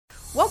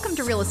Welcome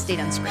to Real Estate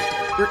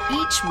Unscripted, where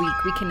each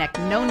week we connect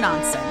no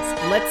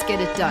nonsense, let's get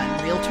it done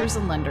realtors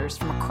and lenders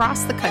from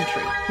across the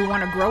country who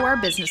want to grow our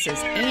businesses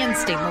and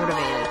stay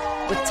motivated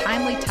with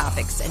timely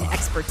topics and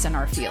experts in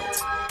our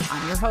fields.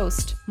 I'm your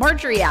host,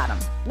 Marjorie Adam.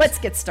 Let's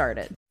get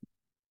started.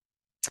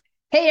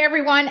 Hey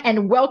everyone,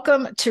 and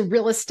welcome to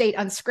Real Estate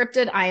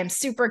Unscripted. I am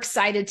super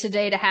excited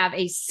today to have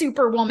a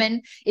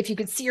superwoman. If you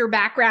could see her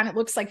background, it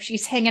looks like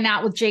she's hanging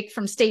out with Jake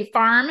from State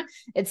Farm.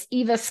 It's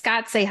Eva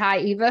Scott. Say hi,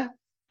 Eva.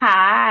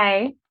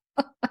 Hi.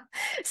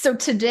 So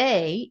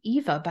today,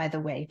 Eva, by the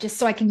way, just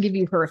so I can give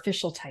you her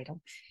official title,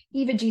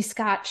 Eva G.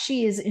 Scott,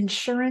 she is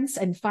Insurance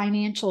and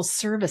Financial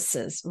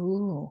Services.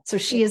 Ooh. So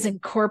she is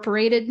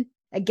incorporated.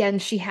 Again,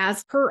 she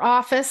has her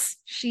office.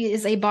 She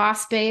is a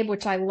boss babe,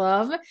 which I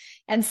love.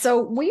 And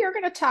so we are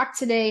going to talk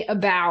today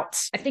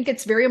about, I think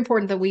it's very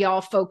important that we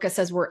all focus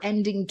as we're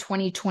ending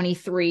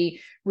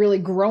 2023, really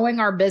growing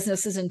our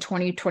businesses in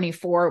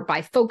 2024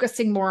 by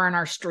focusing more on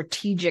our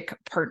strategic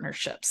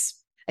partnerships.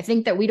 I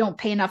think that we don't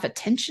pay enough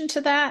attention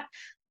to that.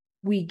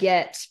 We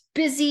get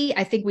busy.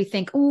 I think we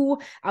think,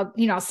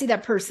 I'll see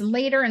that person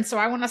later. And so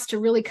I want us to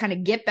really kind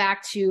of get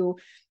back to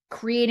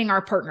creating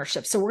our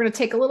partnerships. So we're going to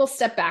take a little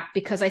step back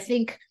because I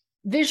think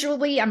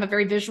visually, I'm a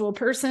very visual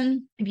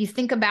person. If you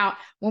think about,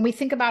 when we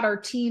think about our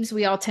teams,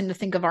 we all tend to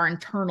think of our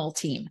internal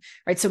team,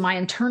 right? So my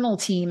internal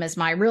team is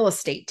my real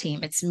estate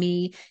team. It's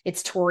me,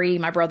 it's Tori,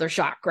 my brother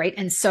Jacques, right?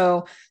 And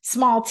so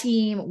small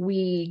team,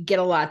 we get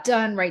a lot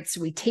done, right?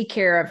 So we take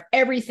care of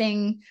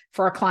everything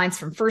for our clients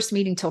from first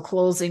meeting till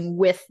closing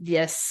with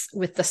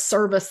the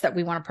service that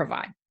we want to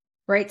provide,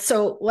 right?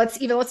 So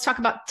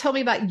tell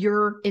me about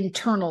your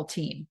internal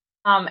team.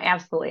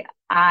 Absolutely.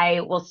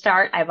 I will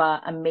start. I have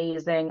an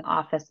amazing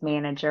office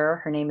manager.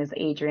 Her name is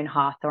Adrienne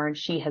Hawthorne.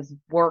 She has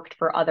worked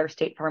for other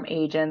State Farm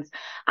agents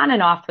on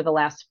and off for the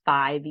last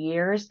 5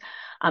 years.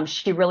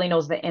 She really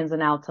knows the ins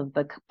and outs of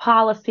the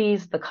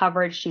policies, the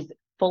coverage. She's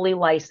fully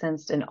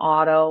licensed in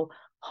auto,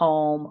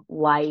 home,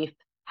 life,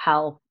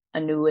 health,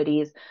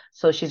 annuities.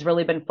 So she's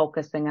really been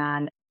focusing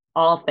on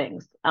all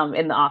things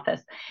in the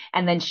office.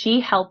 And then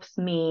she helps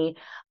me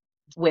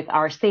with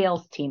our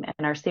sales team,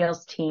 and our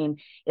sales team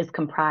is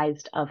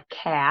comprised of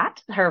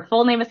Kat. Her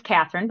full name is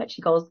Catherine, but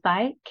she goes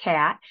by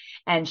Kat,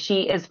 and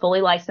she is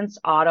fully licensed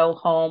auto,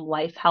 home,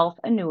 life, health,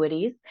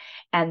 annuities.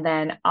 And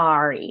then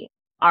Ari.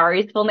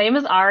 Ari's full name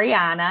is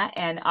Ariana,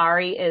 and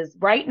Ari is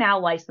right now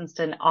licensed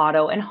in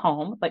auto and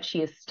home, but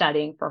she is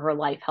studying for her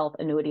life, health,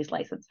 annuities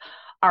license.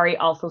 Ari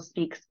also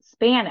speaks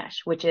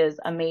Spanish, which is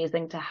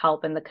amazing to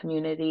help in the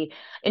community.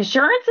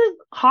 Insurance is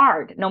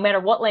hard, no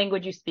matter what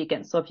language you speak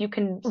in. So if you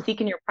can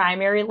speak in your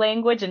primary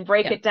language and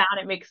break it down,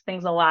 it makes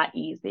things a lot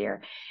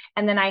easier.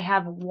 And then I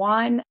have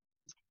one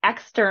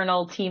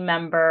external team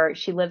member.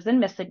 She lives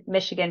in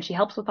Michigan. She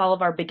helps with all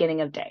of our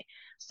beginning of day.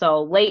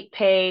 So late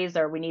pays,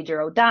 or we need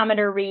your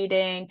odometer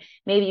reading.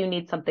 Maybe you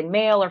need something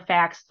mail or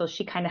fax. So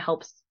she kind of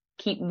helps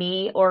keep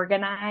me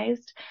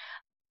organized.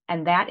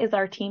 And that is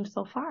our team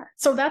so far.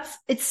 So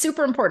it's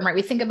super important, right?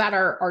 We think about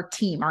our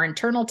team, our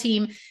internal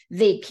team.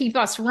 They keep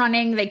us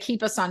running, they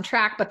keep us on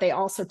track, but they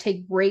also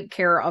take great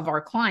care of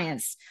our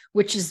clients,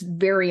 which is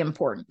very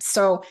important.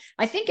 So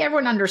I think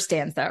everyone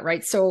understands that,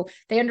 right? So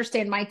they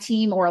understand my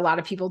team, or a lot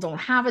of people don't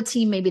have a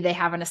team. Maybe they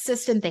have an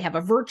assistant, they have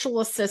a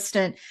virtual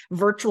assistant,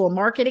 virtual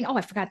marketing. Oh,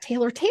 I forgot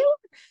Taylor.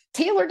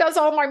 Taylor does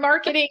all my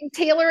marketing.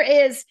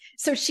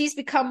 So she's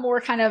become more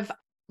kind of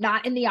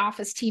not in the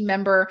office team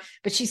member,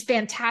 but she's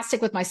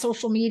fantastic with my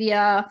social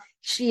media.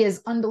 She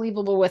is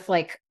unbelievable with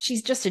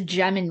she's just a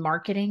gem in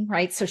marketing,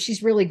 right? So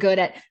she's really good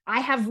at,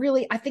 I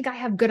think I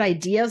have good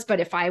ideas, but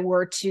if I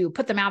were to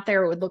put them out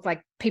there, it would look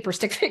like paper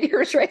stick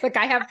figures, right? Like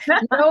I have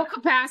no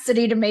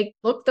capacity to make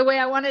look the way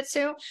I want it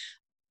to.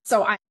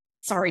 So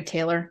sorry,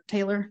 Taylor,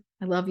 I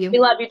love you. We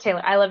love you,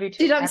 Taylor. I love you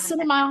too. She doesn't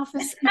sit in my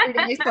office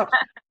every day.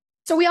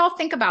 So we all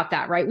think about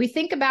that, right? We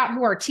think about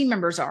who our team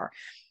members are.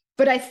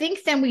 But I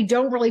think then we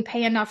don't really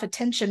pay enough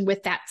attention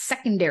with that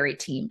secondary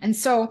team. And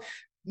so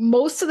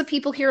most of the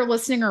people here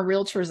listening are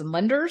realtors and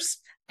lenders,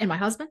 and my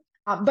husband.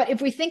 But if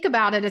we think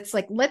about it, it's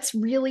like, let's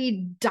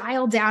really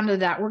dial down to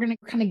that. We're going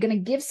to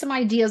give some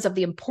ideas of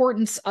the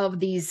importance of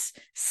these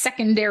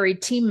secondary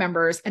team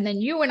members. And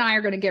then you and I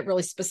are going to get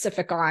really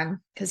specific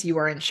on, because you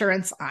are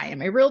insurance, I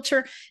am a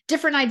realtor,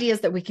 different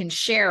ideas that we can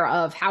share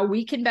of how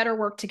we can better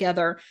work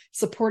together,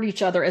 support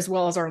each other, as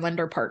well as our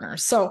lender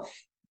partners. So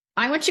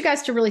I want you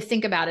guys to really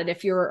think about it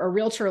if you're a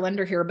realtor or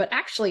lender here, but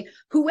actually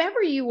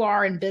whoever you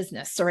are in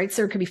business, all right?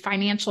 So it could be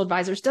financial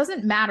advisors,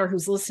 doesn't matter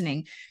who's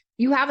listening.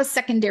 You have a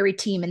secondary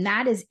team, and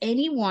that is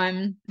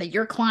anyone that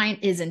your client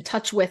is in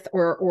touch with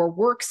or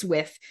works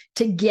with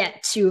to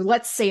get to,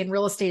 let's say in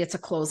real estate, it's a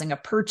closing, a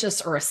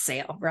purchase or a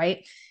sale,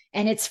 right?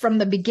 And it's from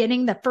the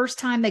beginning, the first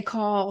time they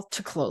call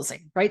to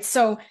closing, right?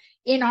 So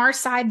in our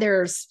side,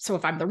 so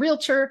if I'm the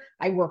realtor,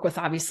 I work with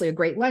obviously a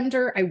great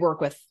lender. I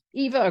work with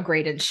Eva, a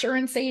great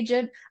insurance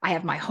agent. I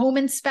have my home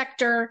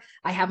inspector.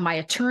 I have my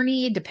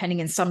attorney,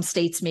 depending in some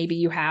states, maybe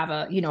you have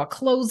a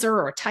closer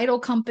or a title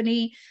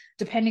company,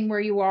 depending where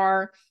you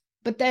are.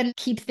 but then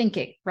keep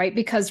thinking, right?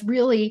 Because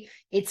really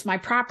it's my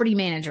property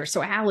manager.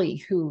 So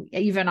Allie, who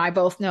Eva and I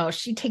both know,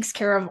 she takes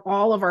care of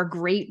all of our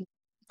great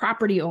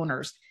property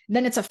owners.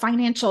 Then it's a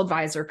financial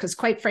advisor, because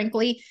quite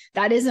frankly,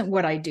 that isn't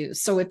what I do.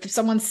 So if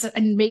someone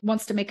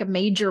wants to make a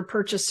major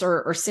purchase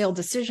or sale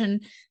decision,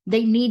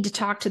 they need to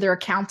talk to their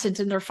accountant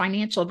and their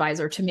financial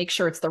advisor to make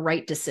sure it's the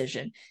right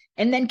decision.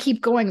 And then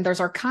keep going.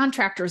 There's our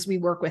contractors we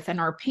work with and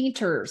our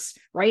painters,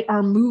 right?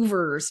 Our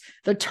movers,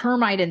 the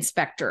termite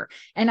inspector.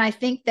 And I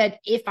think that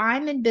if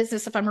I'm in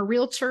business, if I'm a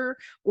realtor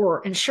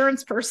or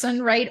insurance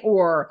person, right?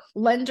 Or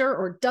lender,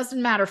 or it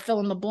doesn't matter, fill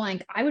in the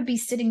blank, I would be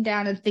sitting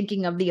down and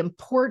thinking of the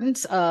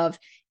importance of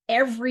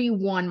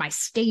everyone, my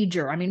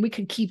stager. I mean, we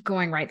could keep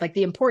going, right? Like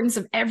the importance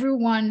of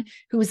everyone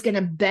who is going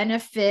to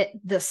benefit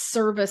the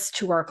service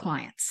to our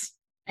clients.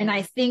 And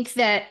I think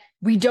that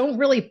we don't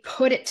really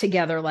put it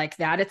together like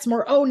that. It's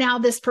more, oh, now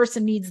this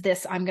person needs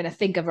this, I'm going to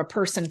think of a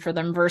person for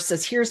them,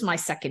 versus here's my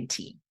second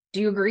team.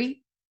 Do you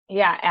agree?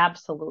 Yeah,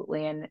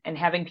 absolutely. And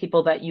having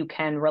people that you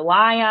can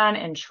rely on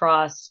and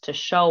trust to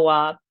show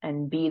up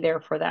and be there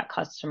for that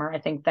customer. I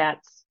think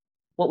that's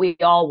what we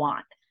all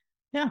want.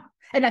 Yeah.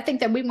 And I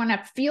think that we want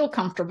to feel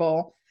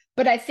comfortable,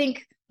 but I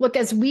think, look,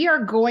 as we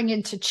are going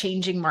into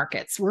changing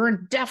markets, we're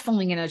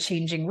definitely in a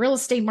changing real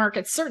estate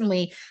market.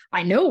 Certainly,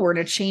 I know we're in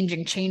a changed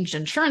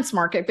insurance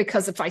market,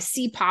 because if I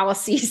see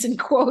policies and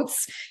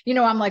quotes,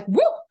 I'm like,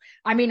 whoo.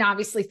 I mean,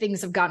 obviously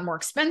things have gotten more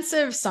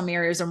expensive. Some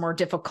areas are more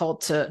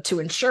difficult to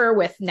insure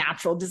with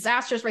natural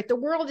disasters, right? The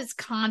world is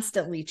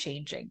constantly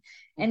changing.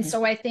 And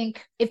so I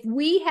think if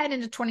we head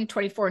into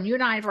 2024, and you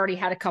and I have already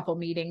had a couple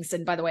meetings,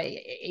 and by the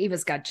way,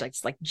 Ava's got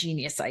just like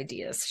genius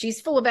ideas. She's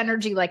full of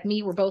energy like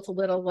me. We're both a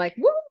little like,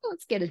 woo,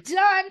 let's get it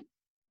done.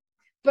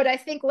 But I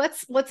think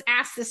let's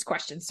ask this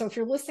question. So if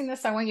you're listening to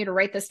this, I want you to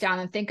write this down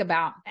and think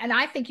about, and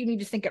I think you need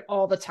to think it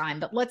all the time,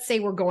 but let's say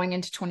we're going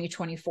into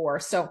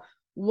 2024. So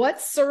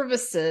what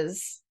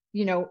services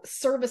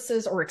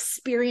or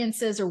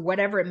experiences or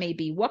whatever it may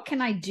be, what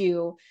can I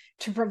do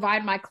to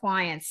provide my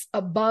clients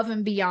above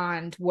and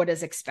beyond what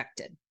is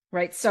expected,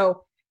 right?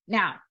 So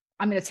now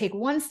I'm going to take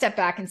one step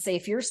back and say,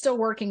 if you're still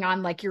working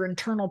on like your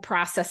internal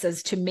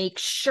processes to make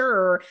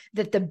sure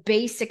that the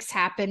basics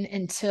happen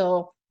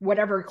until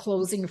whatever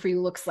closing for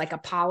you looks like, a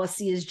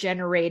policy is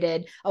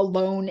generated, a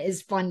loan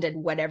is funded,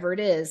 whatever it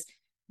is,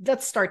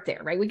 let's start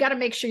there, right? We got to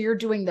make sure you're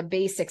doing the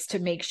basics to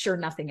make sure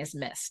nothing is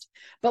missed.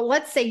 But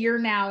let's say you're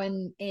now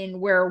in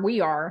where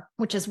we are,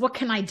 which is, what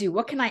can I do?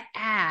 What can I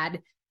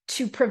add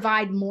to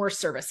provide more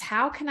service?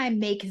 How can I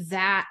make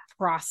that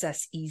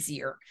process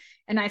easier?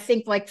 And I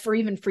think like for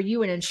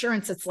you in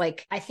insurance, it's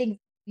like, I think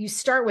you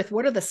start with,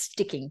 what are the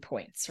sticking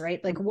points,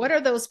 right? Like, what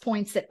are those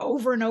points that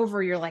over and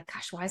over you're like,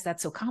 gosh, why is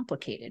that so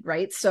complicated,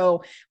 right?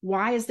 So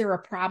why is there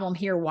a problem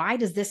here? Why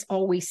does this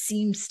always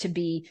seems to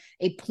be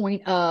a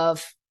point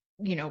of,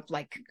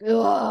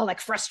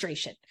 like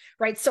frustration,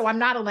 right? So I'm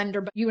not a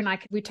lender, but you and I,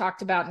 we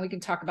talked about, and we can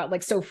talk about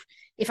like, so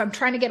if I'm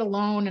trying to get a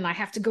loan and I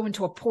have to go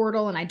into a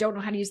portal and I don't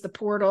know how to use the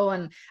portal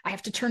and I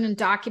have to turn in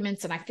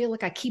documents and I feel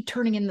like I keep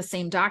turning in the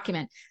same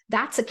document,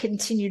 that's a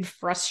continued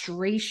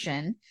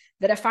frustration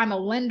that if I'm a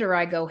lender,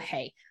 I go,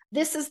 hey,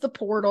 this is the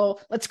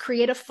portal. Let's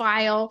create a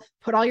file,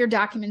 put all your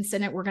documents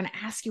in it. We're going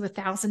to ask you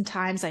 1,000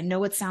 times. I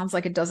know it sounds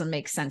like it doesn't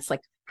make sense.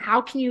 Like,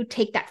 how can you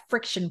take that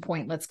friction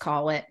point, let's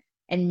call it,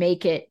 and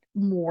make it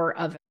more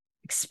of an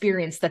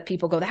experience that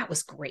people go, that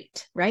was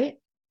great, right?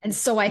 And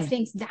so I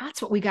think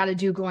that's what we got to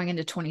do going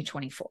into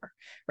 2024,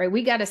 right?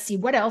 We got to see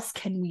what else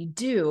can we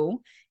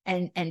do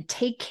and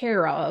take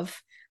care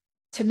of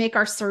to make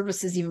our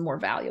services even more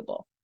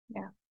valuable.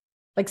 Yeah.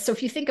 Like, so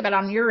if you think about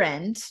on your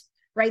end,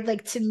 right?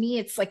 Like, to me,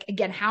 it's like,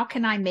 again, how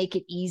can I make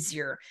it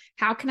easier?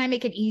 How can I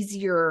make it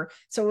easier?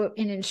 So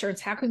in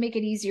insurance, how can we make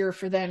it easier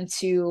for them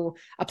to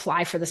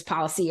apply for this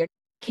policy?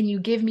 Can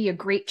you give me a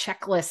great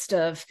checklist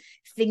of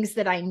things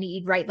that I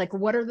need, right? Like,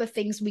 what are the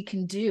things we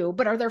can do,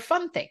 but are there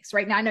fun things,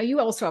 right? Now, I know you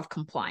also have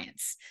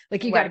compliance.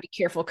 Like, you got to be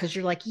careful because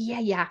you're like,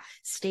 yeah,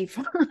 State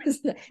Farm is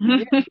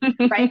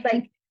right?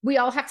 Like, we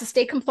all have to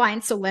stay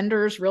compliant. So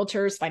lenders,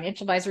 realtors,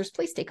 financial advisors,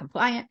 please stay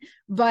compliant.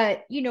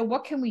 But,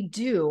 what can we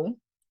do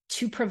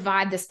to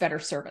provide this better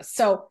service?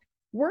 So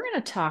we're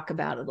going to talk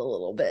about it a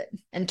little bit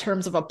in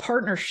terms of a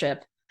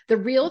partnership, the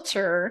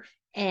realtor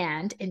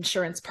and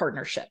insurance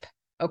partnership.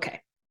 Okay.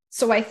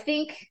 So I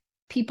think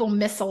people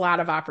miss a lot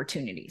of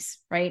opportunities,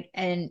 right?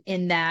 And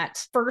in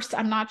that, first,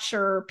 I'm not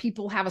sure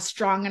people have a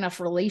strong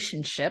enough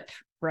relationship,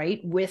 right,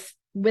 with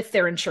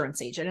their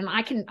insurance agent. And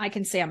I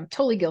can say I'm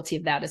totally guilty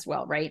of that as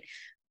well, right?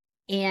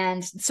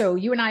 And so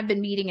you and I have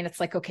been meeting, and it's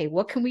like, okay,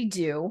 what can we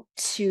do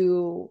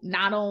to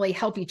not only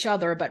help each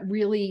other, but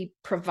really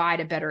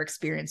provide a better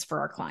experience for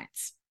our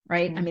clients,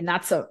 right? Mm-hmm. I mean,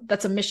 that's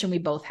a mission we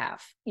both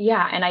have.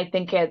 Yeah. And I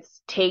think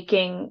it's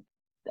taking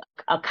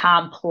a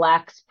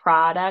complex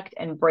product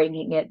and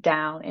breaking it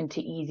down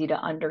into easy to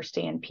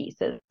understand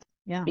pieces.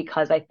 Yeah.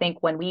 Because I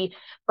think when we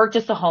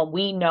purchase a home,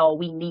 we know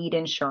we need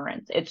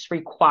insurance. It's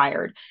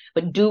required.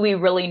 But do we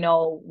really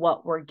know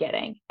what we're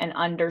getting and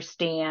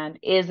understand,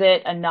 is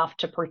it enough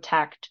to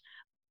protect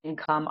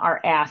income, our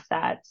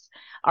assets,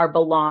 our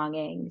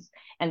belongings.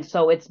 And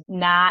so it's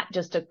not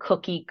just a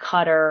cookie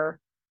cutter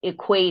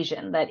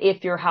equation that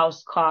if your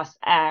house costs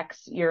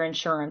X, your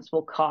insurance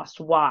will cost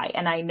Y.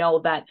 And I know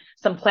that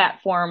some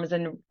platforms,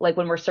 and like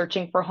when we're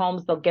searching for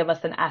homes, they'll give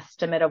us an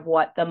estimate of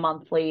what the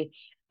monthly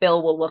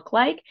bill will look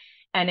like.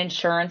 And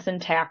insurance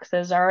and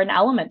taxes are an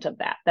element of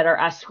that are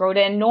escrowed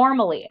in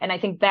normally. And I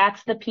think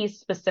that's the piece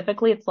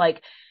specifically. It's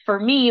like, for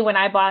me, when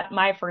I bought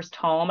my first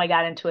home, I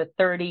got into a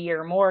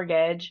 30-year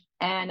mortgage,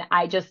 and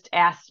I just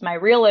asked my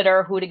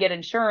realtor who to get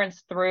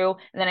insurance through.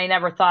 And then I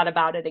never thought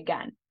about it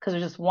again because it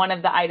was just one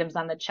of the items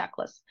on the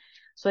checklist.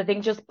 So I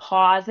think just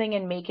pausing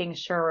and making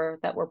sure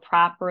that we're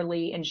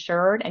properly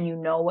insured and you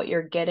know what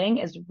you're getting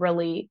is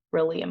really,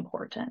 really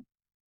important.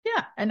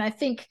 Yeah. And I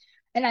think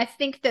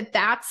that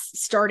that's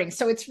starting.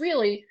 So it's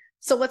really,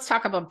 so let's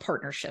talk about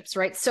partnerships,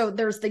 right? So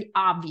there's the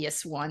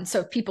obvious one.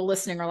 So if people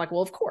listening are like,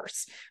 well, of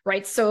course,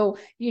 right? So,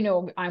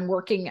 I'm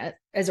working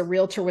as a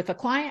realtor with a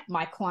client.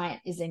 My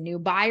client is a new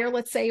buyer,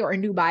 let's say, or a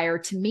new buyer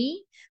to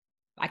me.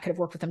 I could have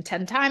worked with them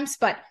 10 times,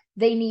 but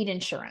they need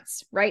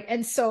insurance, right?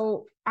 And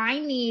so I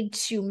need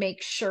to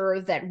make sure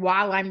that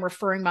while I'm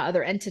referring my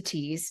other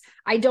entities,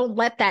 I don't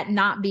let that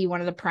not be one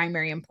of the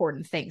primary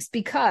important things,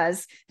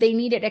 because they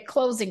need it at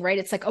closing, right?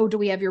 It's like, oh, do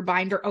we have your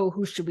binder? Oh,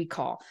 who should we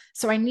call?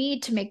 So I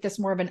need to make this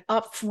more of an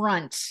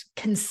upfront,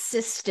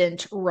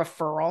 consistent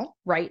referral,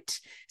 right?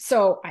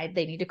 So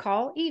they need to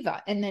call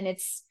Eva, and then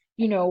it's,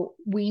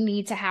 we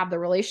need to have the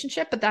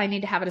relationship, but I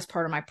need to have it as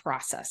part of my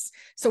process.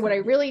 So what I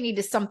really need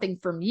is something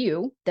from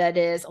you that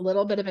is a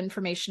little bit of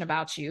information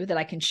about you that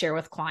I can share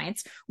with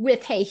clients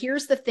with, hey,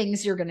 here's the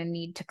things you're going to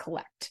need to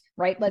collect,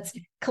 right? Let's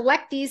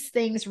collect these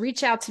things,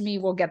 reach out to me,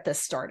 we'll get this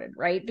started,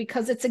 right?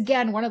 Because it's,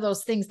 again, one of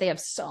those things, they have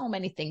so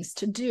many things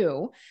to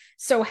do.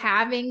 So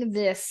having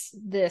this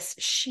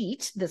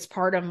sheet that's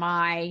part of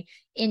my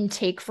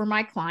intake for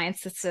my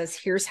clients that says,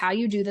 here's how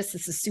you do this.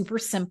 This is super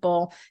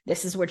simple.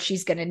 This is what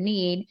she's going to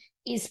need,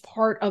 is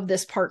part of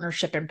this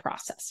partnership and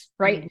process,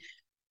 right? Mm-hmm.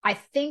 I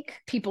think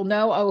people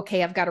know, oh,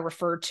 okay, I've got to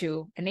refer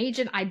to an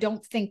agent. I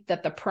don't think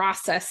that the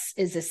process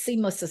is as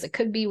seamless as it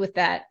could be with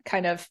that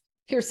kind of,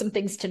 here's some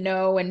things to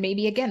know. And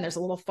maybe, again, there's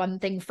a little fun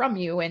thing from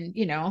you. And,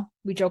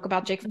 we joke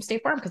about Jake from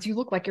State Farm because you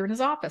look like you're in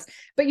his office,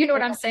 but you know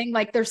what I'm saying?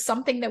 Like, there's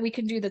something that we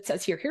can do that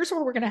says, here's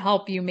where we're going to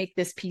help you make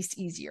this piece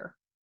easier.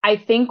 I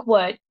think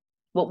what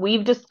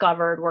we've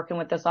discovered working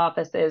with this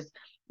office is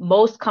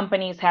most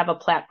companies have a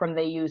platform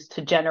they use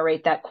to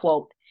generate that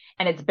quote.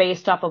 And it's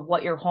based off of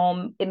what your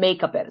home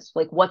makeup is.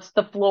 Like, what's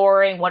the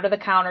flooring? What are the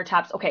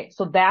countertops? Okay,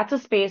 so that's a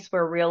space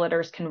where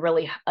realtors can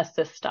really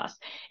assist us.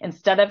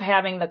 Instead of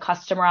having the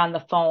customer on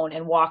the phone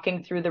and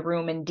walking through the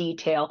room in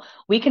detail,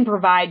 we can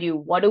provide you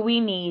what do we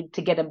need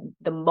to get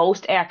the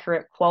most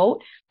accurate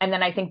quote. And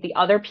then I think the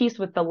other piece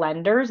with the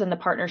lenders and the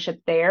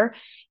partnership there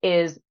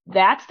is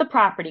that's the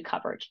property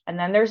coverage. And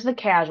then there's the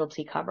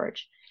casualty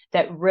coverage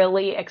that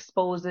really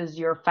exposes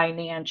your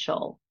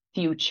financial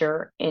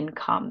future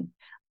income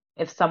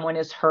if someone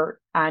is hurt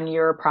on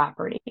your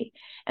property.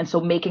 And so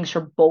making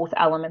sure both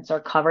elements are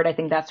covered, I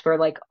think that's where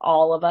like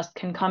all of us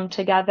can come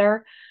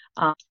together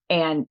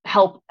and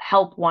help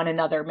one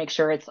another, make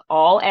sure it's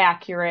all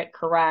accurate,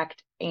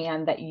 correct,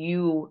 and that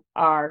you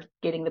are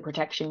getting the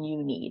protection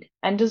you need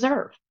and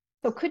deserve.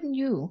 So couldn't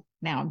you,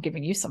 now I'm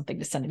giving you something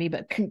to send to me,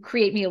 but can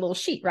create me a little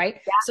sheet, right?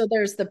 Yeah. So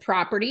there's the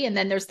property and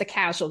then there's the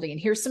casualty. And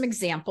here's some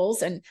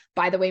examples. And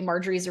by the way,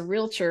 Marjorie's a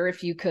realtor.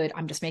 If you could,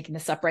 I'm just making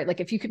this up, right?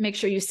 Like if you could make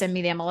sure you send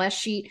me the MLS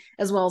sheet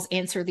as well as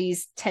answer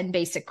these 10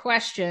 basic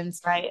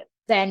questions, right?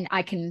 Then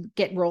I can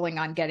get rolling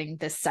on getting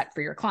this set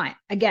for your client.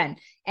 Again,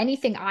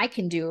 anything I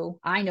can do,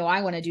 I know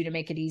I want to do to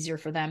make it easier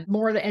for them,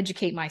 more to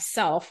educate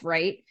myself,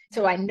 right?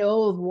 So I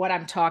know what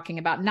I'm talking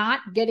about,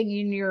 not getting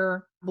in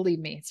your, believe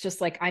me, it's just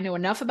like, I know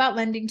enough about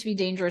lending to be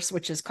dangerous,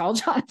 which is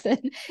called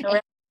Jonathan.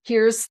 Right.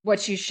 Here's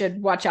what you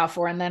should watch out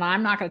for. And then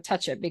I'm not going to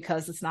touch it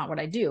because it's not what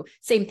I do.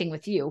 Same thing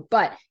with you.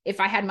 But if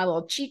I had my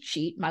little cheat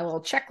sheet, my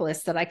little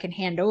checklist that I can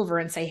hand over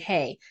and say,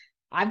 hey,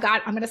 I'm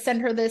going to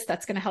send her this.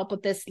 That's going to help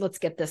with this. Let's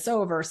get this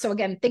over. So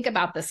again, think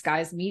about this,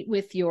 guys. Meet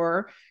with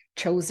your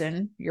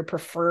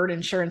preferred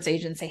insurance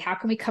agent. Say, how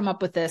can we come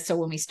up with this? So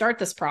when we start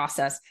this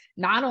process,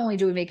 not only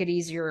do we make it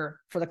easier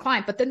for the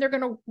client, but then they're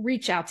going to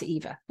reach out to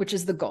Eva, which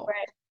is the goal.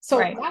 Right. So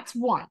that's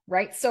one,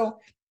 right? So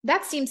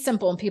that seems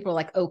simple and people are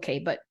like, okay,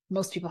 but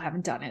most people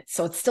haven't done it.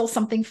 So it's still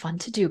something fun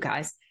to do,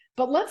 guys.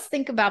 But let's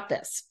think about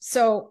this.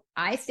 So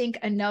I think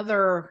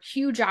another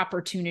huge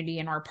opportunity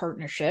in our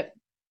partnership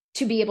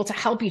to be able to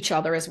help each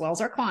other as well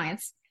as our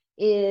clients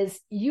is,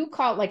 you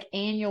call it like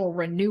annual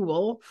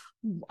renewal.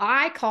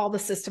 I call the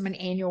system an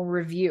annual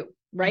review,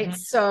 right? Mm-hmm.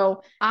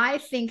 So I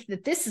think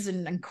that this is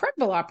an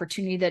incredible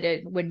opportunity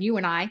that when you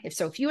and I,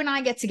 if you and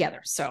I get together,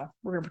 so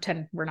we're going to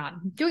pretend we're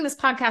not doing this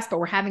podcast, but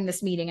we're having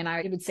this meeting, and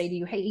I would say to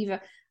you, hey, Eva,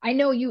 I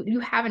know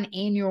you have an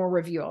annual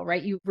review,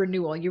 right? You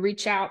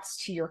reach out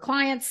to your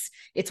clients.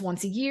 It's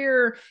once a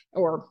year,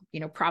 or,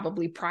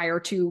 probably prior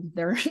to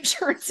their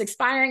insurance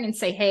expiring, and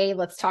say, hey,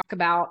 let's talk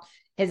about,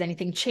 Has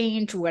anything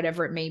changed?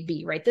 Whatever it may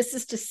be, right? This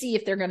is to see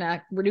if they're going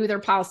to renew their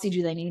policy.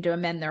 Do they need to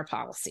amend their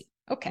policy?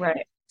 Okay.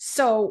 Right.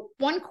 So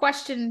one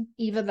question,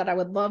 Eva, that I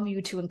would love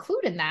you to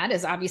include in that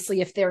is obviously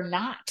if they're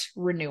not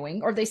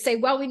renewing, or they say,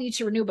 well, we need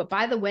to renew, but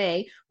by the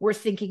way, we're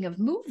thinking of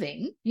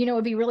moving,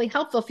 it'd be really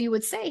helpful if you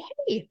would say,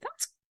 hey,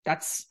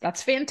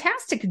 that's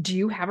fantastic. Do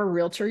you have a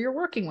realtor you're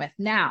working with?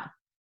 Now,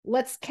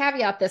 let's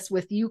caveat this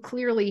with, you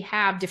clearly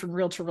have different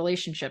realtor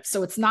relationships.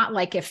 So it's not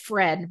like if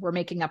we're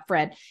making up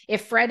Fred,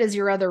 if Fred is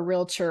your other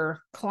realtor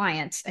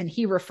client and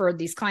he referred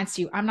these clients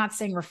to you, I'm not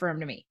saying refer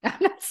him to me. I'm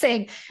not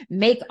saying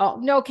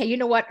okay, you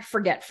know what?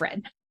 Forget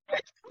Fred.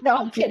 No,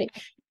 I'm kidding.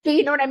 But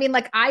you know what I mean?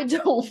 Like, I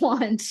don't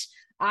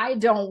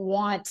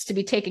want to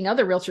be taking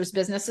other realtors'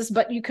 businesses,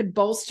 but you could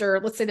bolster,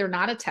 let's say they're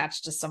not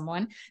attached to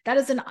someone. That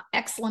is an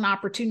excellent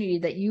opportunity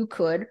that you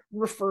could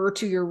refer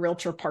to your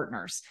realtor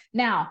partners.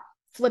 Now,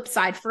 flip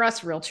side for us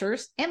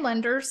realtors and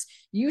lenders,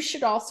 you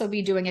should also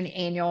be doing an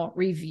annual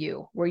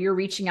review where you're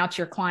reaching out to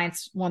your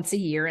clients once a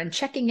year and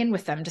checking in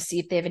with them to see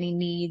if they have any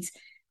needs.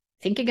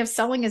 Thinking of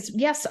selling is,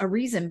 yes, a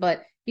reason,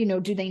 but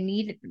do they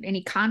need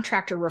any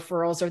contractor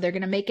referrals? Or they're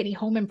going to make any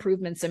home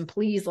improvements? And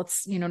please,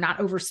 let's, not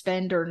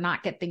overspend or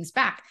not get things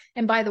back.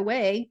 And by the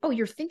way,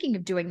 you're thinking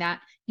of doing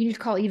that, you need to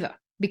call Eva.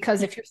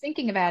 Because if you're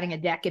thinking of adding a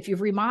deck, if you're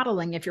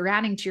remodeling, if you're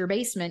adding to your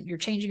basement, you're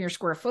changing your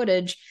square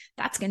footage,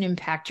 that's going to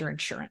impact your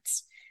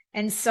insurance.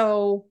 And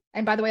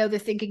by the way, they're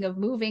thinking of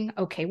moving.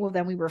 Okay, well,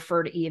 then we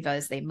refer to Eva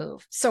as they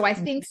move. So I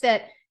think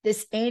that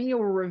this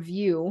annual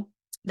review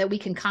that we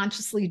can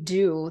consciously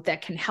do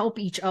that can help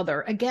each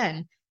other,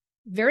 again,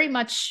 very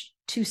much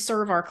to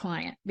serve our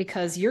client,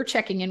 because you're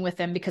checking in with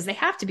them because they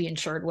have to be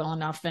insured well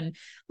enough. And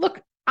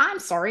look, I'm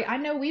sorry, I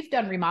know we've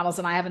done remodels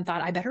and I haven't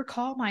thought I better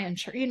call my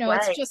insurer.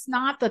 Right. It's just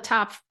not the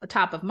top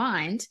of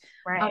mind.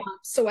 Right.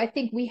 So I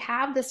think we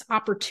have this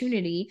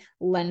opportunity,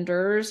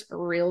 lenders,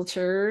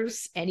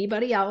 realtors,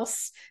 anybody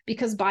else,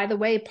 because by the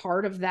way,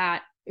 part of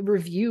that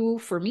review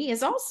for me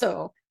is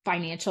also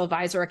financial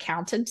advisor,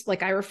 accountant.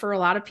 Like, I refer a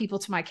lot of people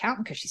to my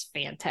accountant because she's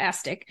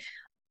fantastic.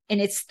 And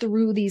it's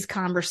through these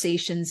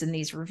conversations and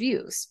these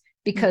reviews,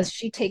 because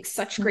she takes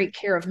such great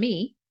care of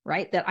me,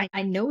 right? That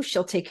I know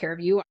she'll take care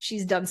of you.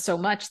 She's done so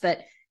much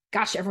that,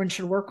 gosh, everyone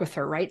should work with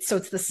her, right? So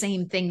it's the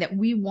same thing that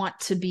we want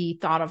to be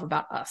thought of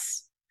about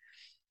us.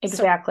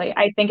 Exactly.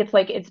 So, I think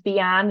it's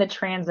beyond the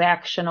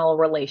transactional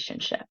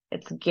relationship.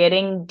 It's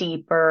getting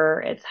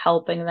deeper. It's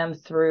helping them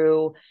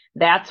through.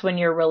 That's when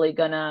you're really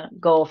going to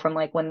go from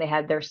like when they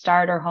had their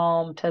starter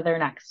home to their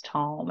next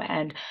home.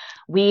 And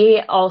we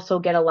also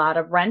get a lot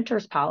of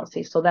renters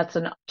policies. So that's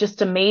an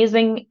just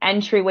amazing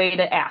entryway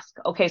to ask,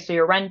 okay, so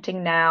you're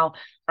renting now.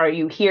 Are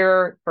you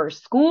here for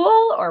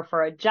school or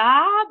for a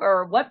job,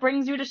 or what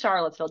brings you to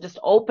Charlottesville? Just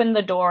open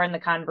the door in the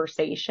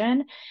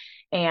conversation.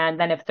 And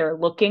then if they're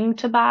looking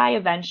to buy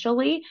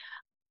eventually,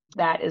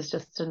 that is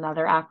just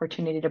another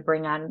opportunity to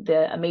bring on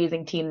the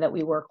amazing team that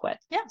we work with.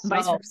 Yeah,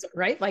 vice versa,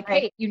 right? Like,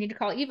 right. Hey, you need to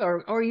call Eva,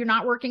 or you're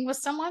not working with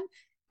someone,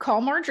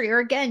 call Marjorie. Or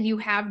again, you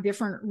have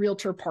different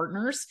realtor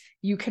partners.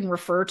 You can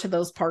refer to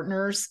those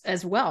partners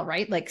as well,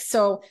 right? Like,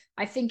 so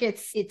I think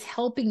it's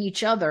helping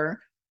each other.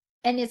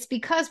 And it's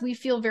because we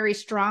feel very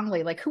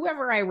strongly, like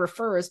whoever I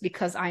refer is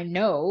because I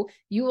know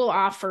you will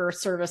offer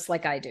service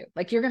like I do.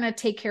 Like, you're going to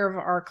take care of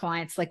our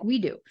clients like we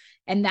do.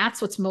 And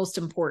that's what's most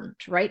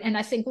important, right? And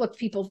I think, look,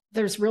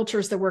 there's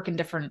realtors that work in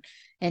different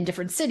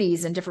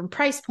cities and different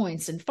price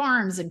points and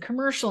farms and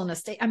commercial and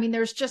estate. I mean,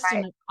 there's just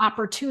an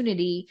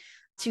opportunity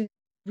to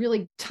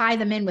really tie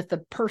them in with the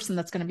person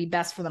that's going to be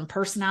best for them,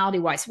 personality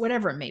wise,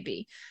 whatever it may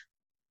be.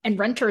 And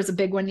renter is a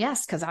big one,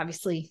 yes, because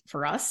obviously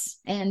for us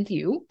and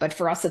you, but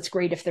for us, it's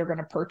great if they're going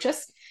to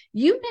purchase.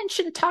 You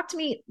mentioned, talk to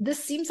me,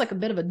 this seems like a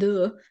bit of a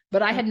duh,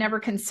 but I had never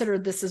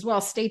considered this as well,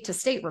 state to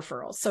state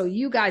referrals. So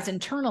you guys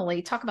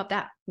internally, talk about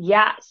that.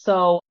 Yeah.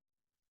 So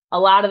a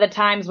lot of the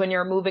times when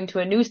you're moving to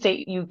a new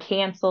state, you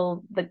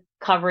cancel the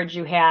coverage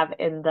you have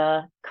in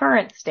the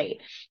current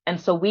state. And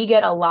so we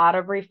get a lot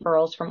of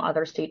referrals from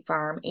other State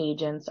Farm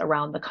agents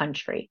around the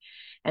country.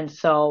 And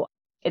so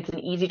it's an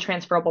easy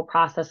transferable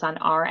process on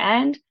our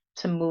end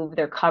to move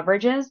their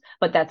coverages,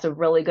 but that's a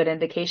really good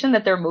indication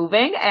that they're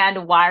moving.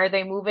 And why are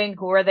they moving?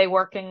 Who are they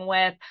working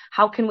with?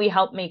 How can we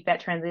help make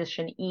that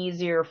transition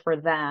easier for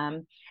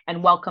them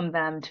and welcome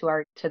them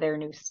to their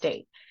new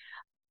state?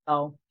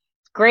 So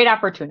great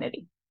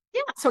opportunity.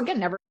 Yeah. So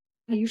again,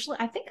 usually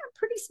I think I'm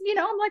pretty,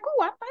 I'm like,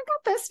 oh, I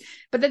got this.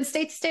 But then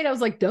state to state, I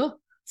was like, duh.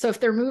 So if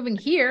they're moving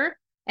here,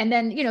 and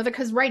then,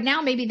 because right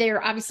now, maybe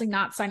they're obviously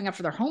not signing up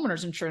for their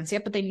homeowners insurance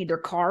yet, but they need their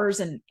cars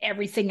and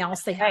everything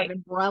else they have,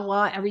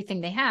 umbrella, everything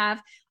they have.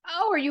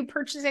 Oh, are you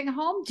purchasing a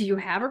home? Do you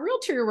have a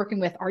realtor you're working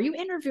with? Are you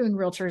interviewing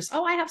realtors?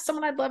 Oh, I have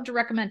someone I'd love to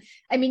recommend.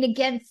 I mean,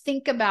 again,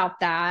 think about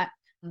that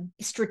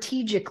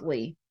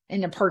strategically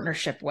in a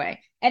partnership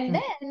way. And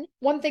then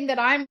one thing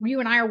that you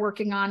and I are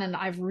working on, and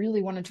I've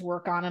really wanted to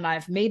work on, and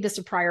I've made this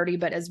a priority,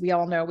 but as we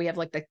all know, we have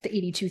like the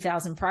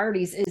 82,000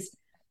 priorities, is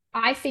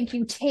I think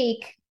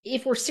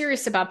if we're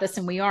serious about this,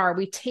 and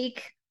we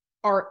take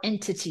our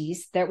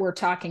entities that we're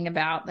talking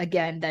about,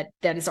 again,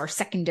 that is our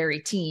secondary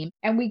team,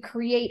 and we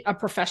create a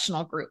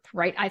professional group,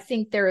 right? I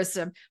think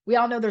we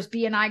all know there's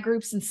BNI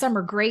groups, and some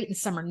are great and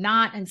some are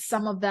not. And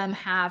some of them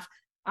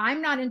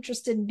I'm not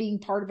interested in being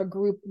part of a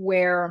group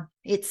where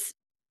it's,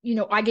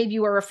 I gave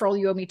you a referral,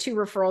 you owe me 2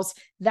 referrals.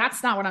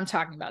 That's not what I'm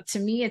talking about. To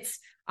me,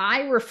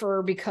 I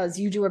refer because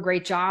you do a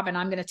great job and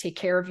I'm going to take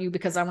care of you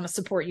because I want to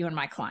support you and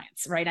my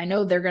clients, right? I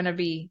know they're going to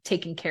be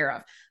taken care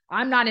of.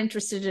 I'm not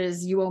interested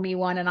as you owe me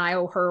one and I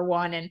owe her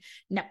one. And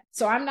no,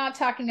 so I'm not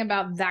talking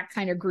about that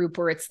kind of group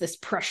where it's this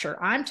pressure.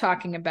 I'm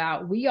talking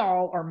about we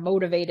all are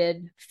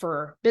motivated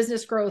for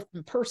business growth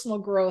and personal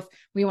growth.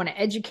 We want to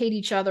educate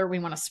each other. We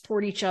want to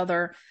support each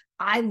other.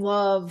 I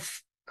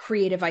love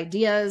creative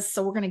ideas.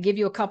 So we're going to give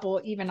you a couple,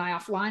 even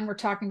offline, we're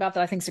talking about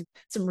that I think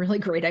some really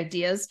great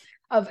ideas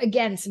of,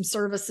 again, some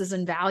services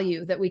and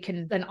value that we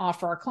can then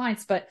offer our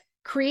clients, but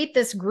create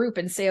this group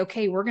and say,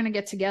 okay, we're going to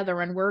get together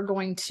and we're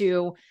going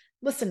to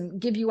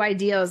give you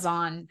ideas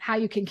on how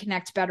you can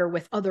connect better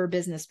with other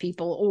business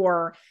people,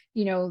 or,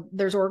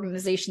 there's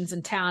organizations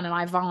in town and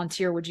I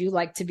volunteer. Would you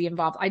like to be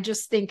involved? I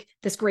just think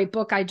this great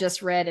book I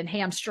just read, and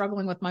hey, I'm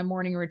struggling with my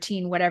morning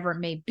routine, whatever it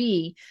may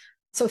be.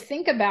 So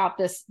think about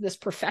this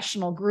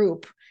professional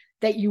group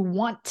that you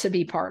want to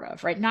be part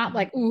of, right? Not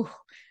like, ooh,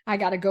 I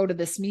got to go to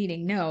this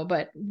meeting. No,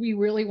 but we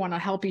really want to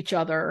help each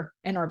other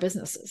in our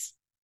businesses.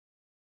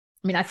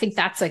 I mean, I think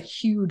that's a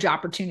huge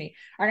opportunity.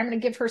 All right, I'm going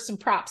to give her some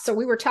props. So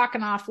we were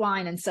talking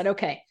offline and said,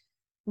 okay,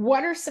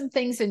 what are some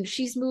things? And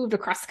she's moved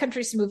across the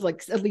country. She's moved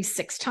like at least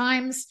 6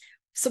 times.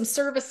 Some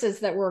services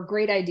that were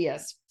great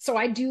ideas. So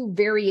I do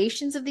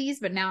variations of these,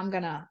 but now I'm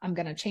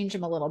gonna change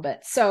them a little bit.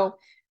 So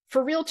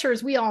for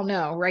realtors, we all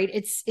know, right?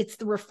 It's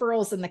the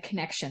referrals and the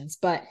connections,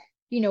 but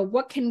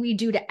what can we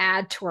do to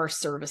add to our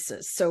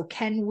services? So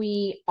can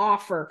we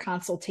offer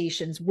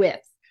consultations with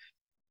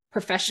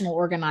professional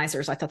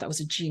organizers? I thought that was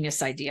a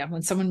genius idea.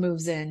 When someone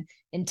moves in,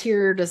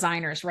 interior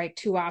designers, right?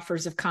 2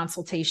 offers of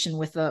consultation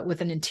with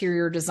an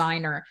interior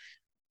designer,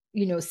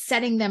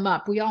 setting them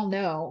up. We all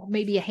know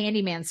maybe a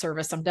handyman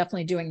service. I'm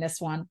definitely doing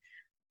this one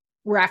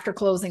where after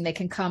closing, they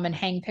can come and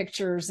hang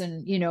pictures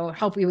and,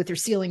 help you with your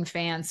ceiling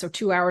fan. So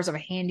 2 hours of a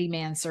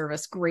handyman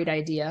service, great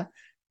idea.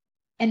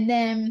 And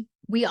then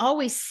we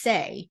always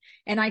say,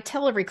 and I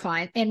tell every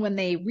client, and when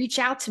they reach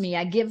out to me,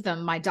 I give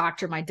them my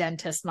doctor, my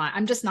dentist,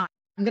 I'm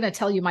going to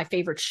tell you my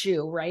favorite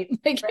shoe, right?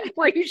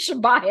 Where you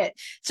should buy it.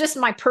 It's just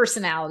my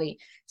personality.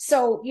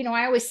 So,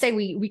 I always say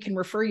we can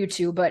refer you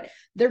to, but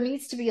there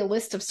needs to be a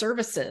list of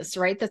services,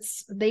 right?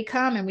 They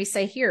come and we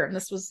say here, and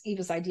this was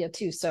Eva's idea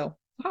too. So,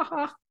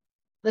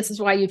 this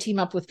is why you team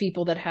up with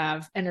people that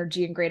have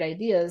energy and great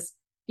ideas.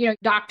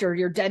 Doctor,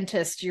 your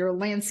dentist, your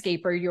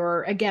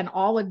landscaper, again,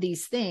 all of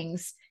these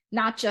things,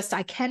 not just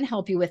I can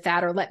help you with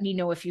that or let me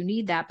know if you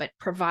need that, but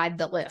provide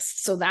the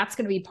list. So that's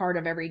going to be part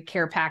of every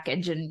care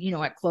package and,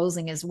 at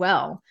closing as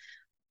well.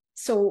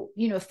 So,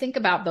 think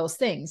about those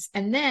things.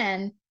 And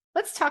then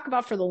let's talk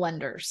about for the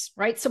lenders,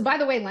 right? So by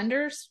the way,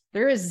 lenders,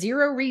 there is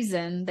 0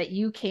 reason that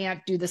you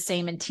can't do the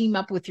same and team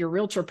up with your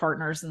realtor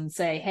partners and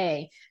say,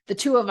 hey, the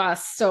 2 of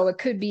us. So it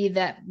could be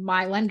that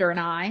my lender and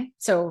I,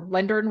 so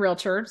lender and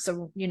realtor,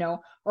 so,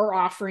 are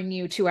offering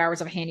you 2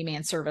 hours of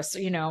handyman service.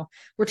 So,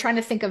 we're trying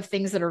to think of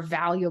things that are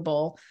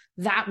valuable.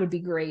 That would be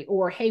great.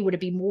 Or, hey, would it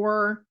be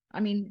more?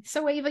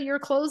 So Ava, you're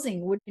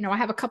closing. I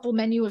have a couple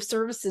menu of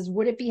services.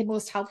 Would it be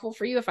most helpful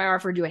for you if I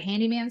offered you a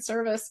handyman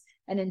service,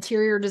 an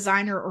interior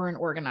designer, or an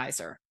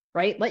organizer,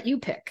 right? Let you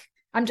pick.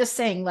 I'm just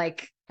saying,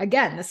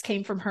 again, this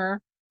came from her.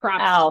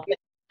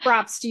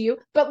 Props to you.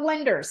 But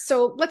lenders.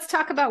 So let's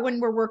talk about when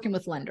we're working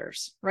with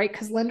lenders, right?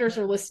 Because lenders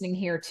are listening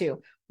here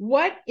too.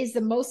 What is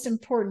the most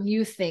important,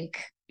 you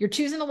think? You're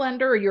choosing a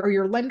lender or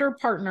your lender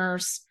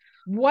partners.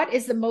 What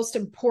is the most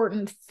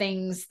important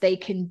things they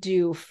can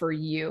do for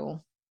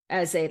you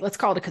as let's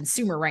call it a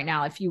consumer right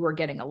now, if you were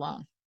getting a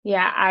loan?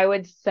 Yeah, I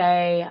would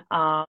say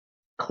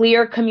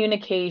clear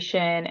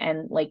communication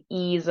and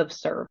ease of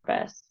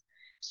service.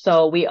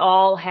 So we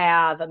all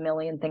have a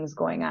million things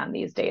going on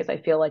these days. I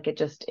feel like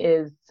it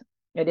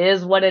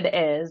is what it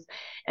is.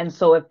 And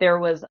so if there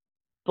was a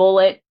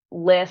bullet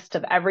list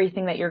of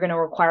everything that you're going to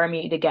require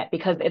me to get,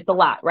 because it's a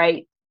lot,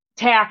 right?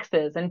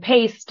 Taxes and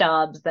pay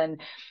stubs and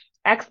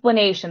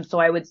explanations. So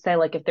I would say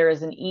if there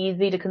is an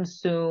easy to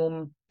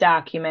consume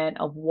document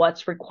of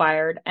what's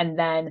required and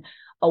then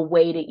a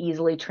way to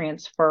easily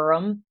transfer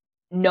them,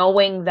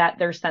 knowing that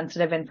there's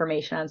sensitive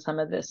information on some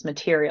of this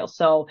material.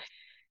 So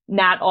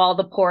not all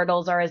the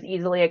portals are as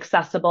easily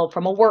accessible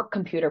from a work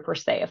computer per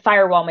se. A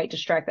firewall might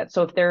distract that.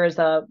 So if there is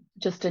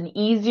just an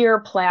easier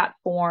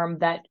platform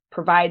that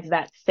provides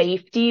that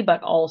safety,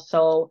 but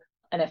also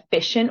an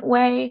efficient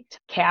way to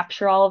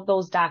capture all of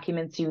those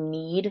documents you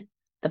need,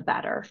 the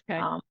better.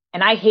 Okay.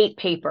 And I hate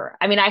paper.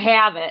 I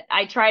have it.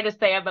 I try to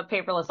say I have a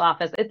paperless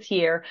office. It's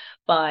here,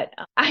 but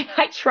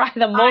I try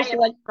the most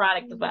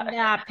electronic, the better.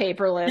 Not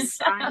paperless.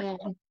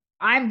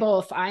 I'm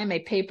both. I am a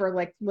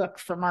paper, look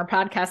from our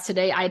podcast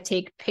today. I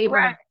take paper.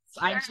 Right.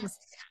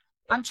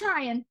 I'm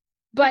trying.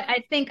 But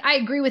I think I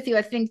agree with you.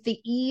 I think the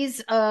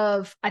ease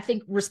of, I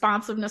think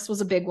responsiveness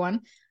was a big one.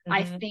 Mm-hmm.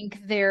 I think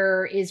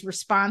there is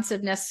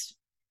responsiveness,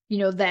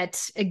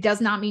 that it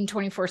does not mean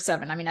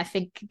 24/7. I mean, I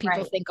think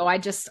people think, oh,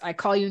 I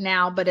call you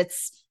now, but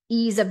it's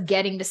ease of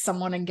getting to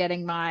someone and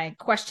getting my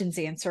questions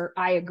answered.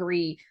 I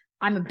agree.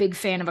 I'm a big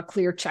fan of a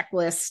clear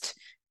checklist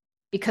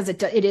because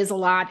it is a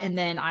lot. And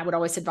then I would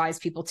always advise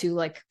people to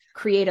like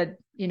create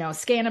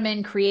scan them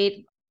in,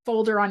 create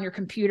folder on your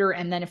computer.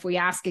 And then if we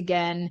ask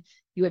again,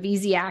 you have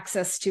easy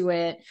access to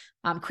it.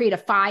 Create a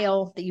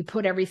file that you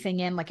put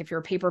everything in, like if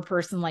you're a paper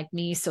person like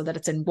me, so that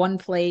it's in one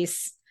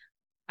place.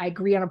 I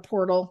agree on a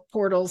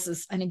portals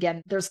is, and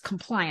again, there's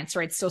compliance,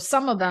 right? So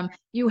some of them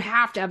you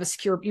have to have a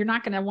secure, you're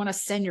not going to want to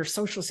send your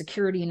social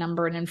security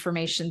number and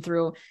information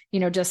through,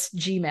 just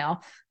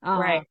Gmail.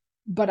 Right.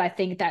 But I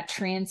think that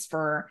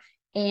transfer,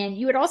 and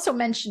you had also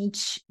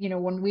mentioned,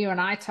 when you and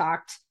I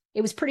talked,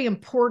 it was pretty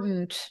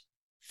important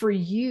for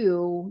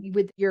you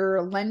with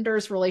your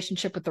lender's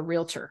relationship with the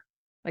realtor.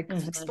 Like,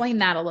 explain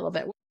that a little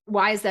bit.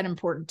 Why is that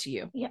important to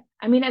you? Yeah.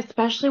 I mean,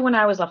 especially when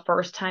I was a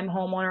first-time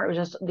homeowner, it was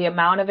just the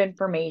amount of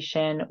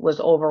information was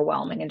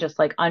overwhelming and just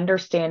like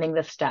understanding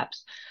the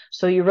steps.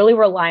 So you really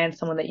rely on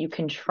someone that you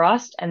can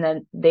trust, and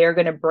then they're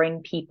going to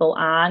bring people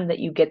on that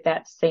you get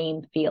that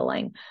same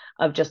feeling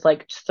of just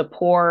like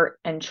support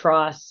and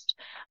trust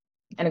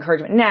and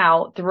encouragement.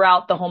 Now,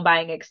 throughout the home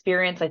buying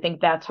experience, I think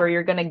that's where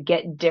you're going to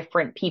get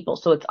different people.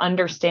 So it's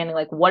understanding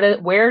like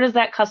where does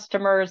that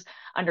customer's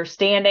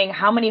understanding,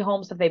 how many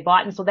homes have they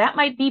bought? And so that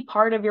might be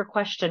part of your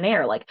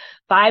questionnaire, like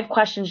 5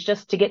 questions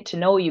just to get to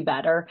know you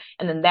better.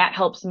 And then that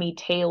helps me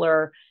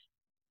tailor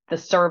the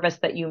service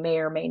that you may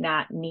or may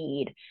not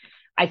need.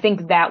 I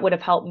think that would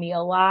have helped me a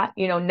lot.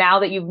 Now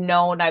that you've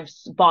known I've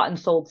bought and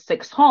sold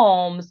 6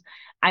 homes,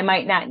 I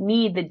might not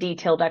need the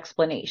detailed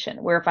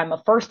explanation, where if I'm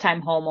a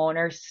first-time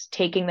homeowner,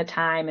 taking the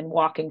time and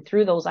walking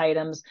through those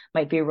items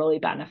might be really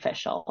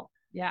beneficial.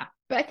 Yeah.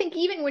 But I think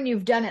even when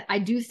you've done it, I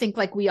do think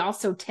like we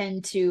also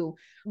tend to,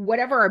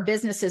 whatever our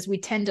business is, we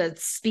tend to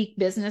speak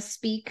business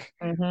speak,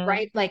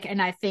 right? Like,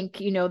 and I think,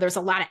 there's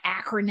a lot of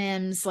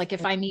acronyms. Like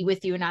if I meet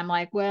with you and I'm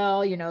like,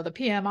 well, the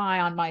PMI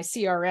on my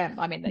CRM,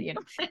 I mean,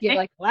 you're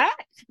like, what?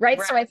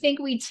 Right? So I think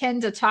we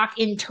tend to talk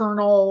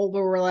internal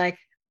where we're like,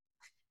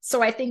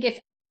 so I think if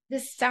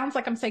this sounds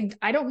like I'm saying,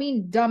 I don't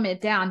mean dumb it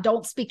down.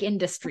 Don't speak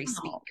industry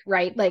speak,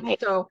 right? Like,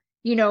 so,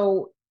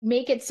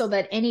 make it so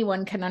that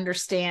anyone can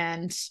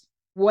understand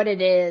what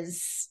it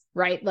is,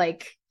 right?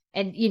 Like,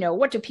 and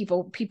what do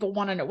people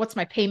want to know? What's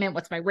my payment?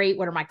 What's my rate?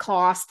 What are my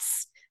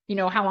costs?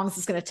 How long is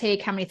this going to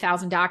take? How many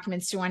thousand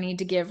documents do I need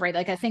to give? Right.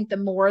 Like, I think the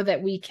more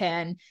that we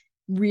can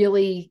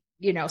really,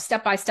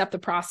 step by step the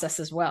process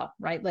as well,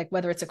 right? Like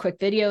whether it's a quick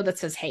video that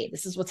says, hey,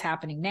 this is what's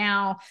happening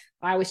now.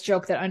 I always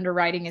joke that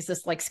underwriting is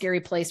this like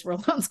scary place where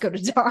loans go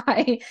to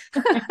die.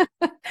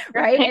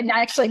 Right. And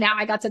actually now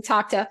I got to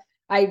talk to,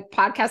 I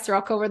podcast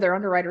through Alcova, their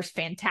underwriter's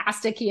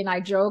fantastic. He and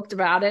I joked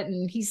about it,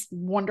 and he's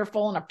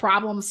wonderful and a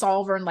problem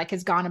solver, and like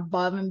has gone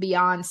above and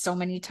beyond so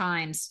many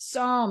times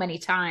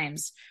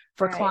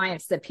for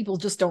clients that people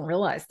just don't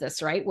realize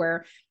this, right?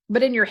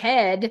 But in your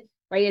head,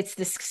 right, it's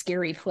this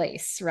scary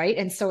place, right?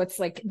 And so it's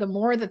like the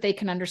more that they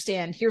can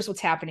understand, here's what's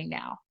happening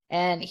now,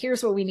 and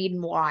here's what we need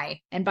and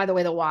why. And by the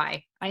way, the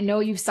why, I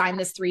know you've signed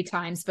this 3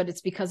 times, but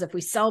it's because if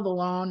we sell the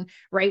loan,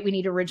 right, we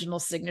need original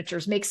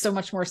signatures. Makes so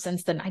much more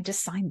sense than I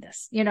just signed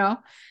this,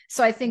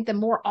 So I think the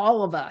more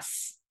all of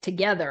us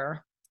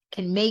together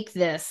can make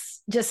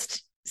this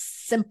just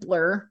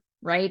simpler,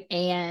 right,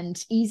 and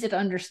easy to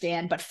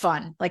understand, but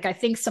fun. Like I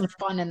think some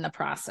fun in the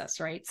process,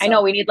 right? So, I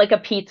know we need like a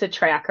pizza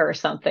tracker or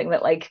something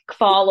that like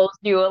follows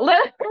you.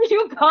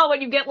 You go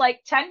when you get like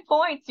 10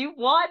 points, you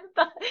won.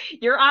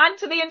 You're on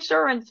to the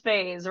insurance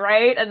phase,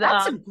 right? And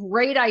that's a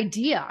great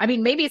idea. I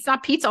mean, maybe it's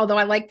not pizza, although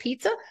I like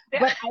pizza,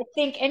 but I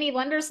think any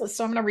lenders.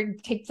 So I'm going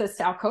to take this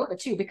to Alcova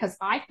too, because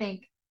I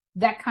think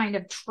that kind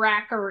of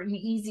tracker, an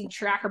easy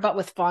tracker, but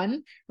with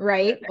fun,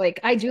 right? Like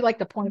I do like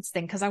the points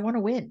thing because I want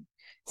to win.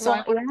 So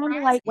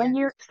when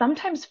you're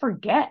sometimes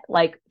forget,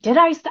 like,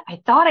 I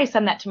thought I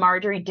sent that to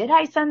Marjorie. Did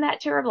I send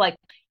that to her? Like,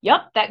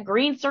 yep, that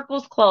green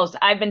circle's closed.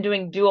 I've been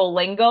doing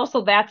Duolingo.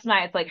 So that's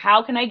nice. Like,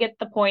 how can I get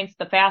the points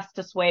the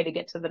fastest way to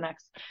get to the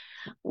next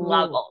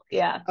level?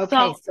 Yeah.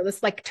 Okay. So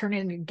this like turn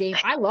into a game.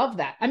 I love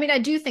that. I mean, I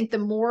do think the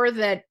more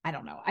that, I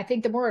don't know, I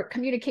think the more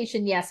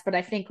communication, yes, but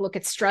I think, look,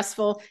 it's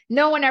stressful.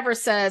 No one ever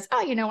says,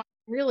 oh,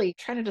 really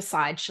trying to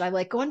decide, should I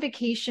like go on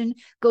vacation,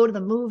 go to the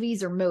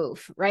movies, or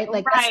move, right?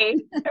 Like, right.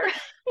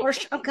 Or,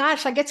 oh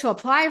gosh, I get to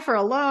apply for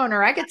a loan,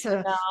 or I get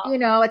to,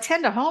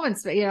 attend a home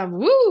and,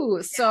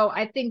 woo. So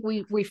I think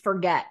we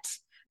forget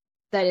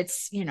that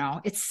it's,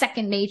 it's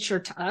second nature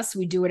to us.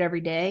 We do it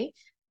every day,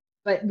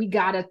 but we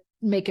got to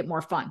make it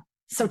more fun.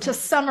 So to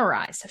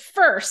summarize,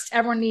 first,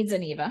 everyone needs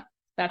an Eva.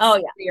 That's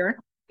clear.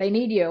 They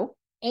need you.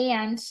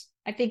 And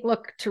I think,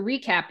 look, to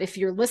recap, if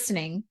you're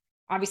listening,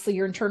 obviously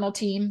your internal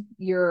team,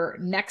 your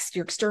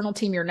external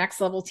team, your next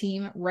level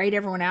team, write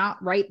everyone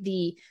out, write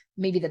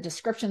maybe the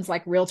descriptions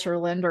like realtor,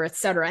 lender, et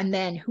cetera, and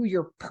then who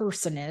your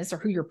person is or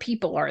who your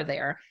people are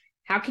there.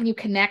 How can you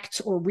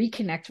connect or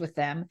reconnect with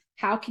them?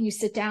 How can you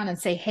sit down and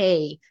say,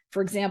 hey,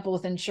 for example,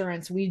 with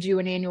insurance, we do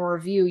an annual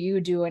review, you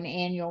do an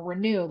annual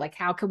renew. Like,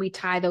 how can we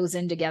tie those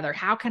in together?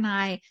 How can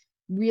I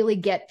really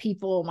get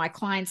people, my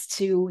clients,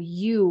 to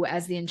you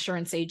as the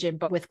insurance agent,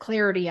 but with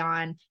clarity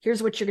on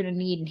here's what you're going to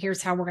need and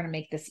here's how we're going to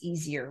make this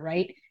easier,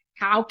 right?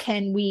 How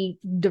can we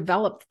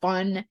develop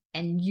fun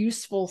and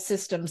useful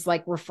systems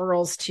like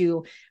referrals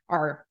to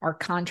our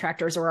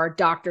contractors or our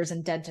doctors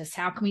and dentists?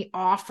 How can we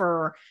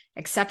offer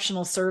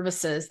exceptional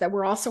services that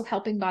we're also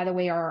helping, by the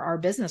way, our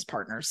business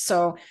partners?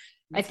 So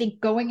I think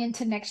going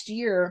into next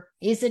year,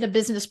 is it a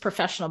business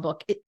professional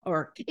book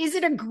or is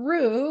it a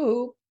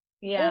group?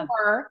 Yeah.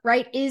 Or,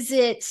 right, is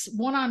it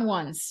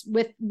one-on-ones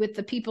with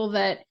the people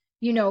that,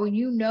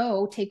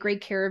 take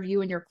great care of you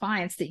and your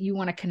clients that you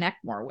want to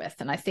connect more with?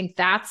 And I think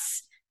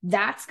that's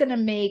going to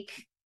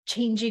make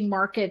changing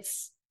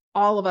markets,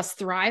 all of us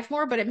thrive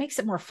more, but it makes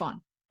it more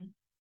fun. I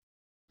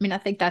mean, I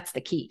think that's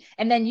the key.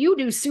 And then you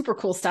do super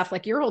cool stuff.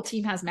 Like your whole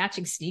team has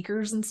matching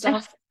sneakers and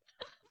stuff,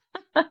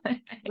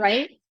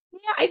 right?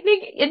 Yeah, I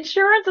think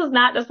insurance is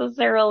not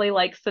necessarily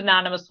like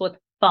synonymous with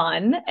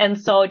fun. And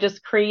so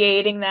just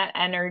creating that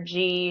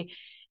energy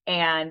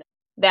and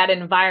that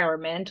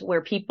environment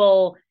where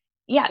people,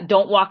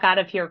 don't walk out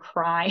of here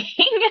crying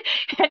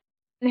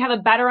and have a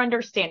better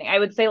understanding. I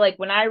would say, like,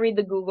 when I read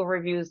the Google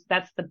reviews,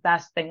 that's the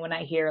best thing when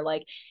I hear,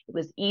 like, it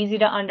was easy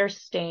to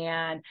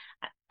understand.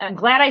 I'm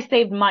glad I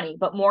saved money,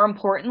 but more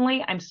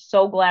importantly, I'm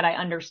so glad I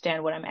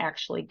understand what I'm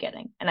actually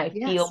getting and I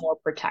feel more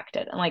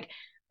protected. And like,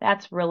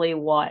 that's really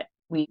what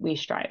we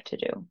strive to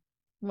do.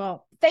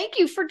 Well, thank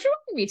you for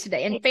joining me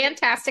today, and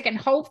fantastic. And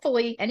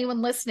hopefully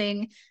anyone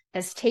listening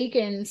has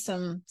taken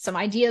some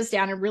ideas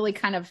down and really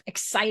kind of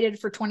excited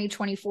for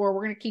 2024.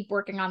 We're going to keep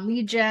working on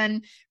lead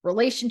gen,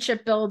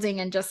 relationship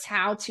building, and just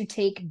how to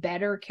take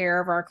better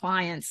care of our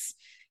clients,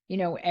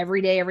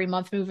 every day, every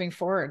month moving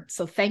forward.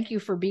 So thank you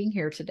for being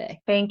here today.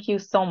 Thank you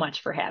so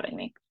much for having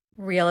me.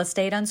 Real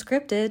Estate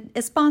Unscripted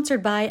is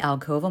sponsored by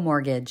Alcova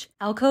Mortgage.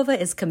 Alcova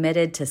is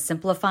committed to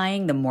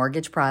simplifying the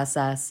mortgage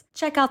process.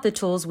 Check out the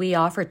tools we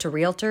offer to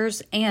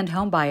realtors and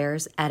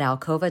homebuyers at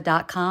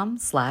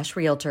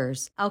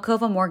alcova.com/realtors.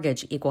 Alcova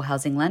Mortgage, Equal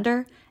Housing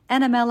Lender,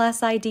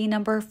 NMLS ID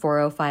number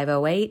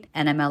 40508,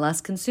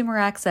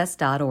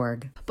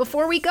 NMLSconsumeraccess.org.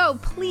 Before we go,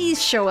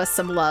 please show us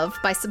some love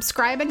by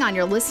subscribing on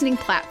your listening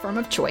platform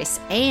of choice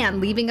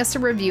and leaving us a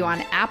review on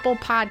Apple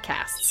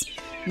Podcasts.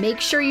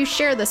 Make sure you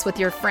share this with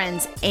your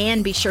friends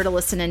and be sure to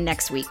listen in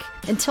next week.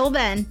 Until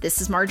then,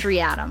 this is Marjorie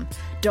Adam.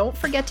 Don't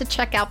forget to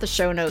check out the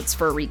show notes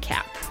for a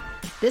recap.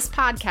 This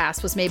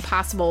podcast was made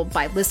possible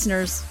by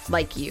listeners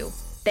like you.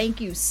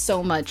 Thank you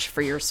so much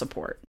for your support.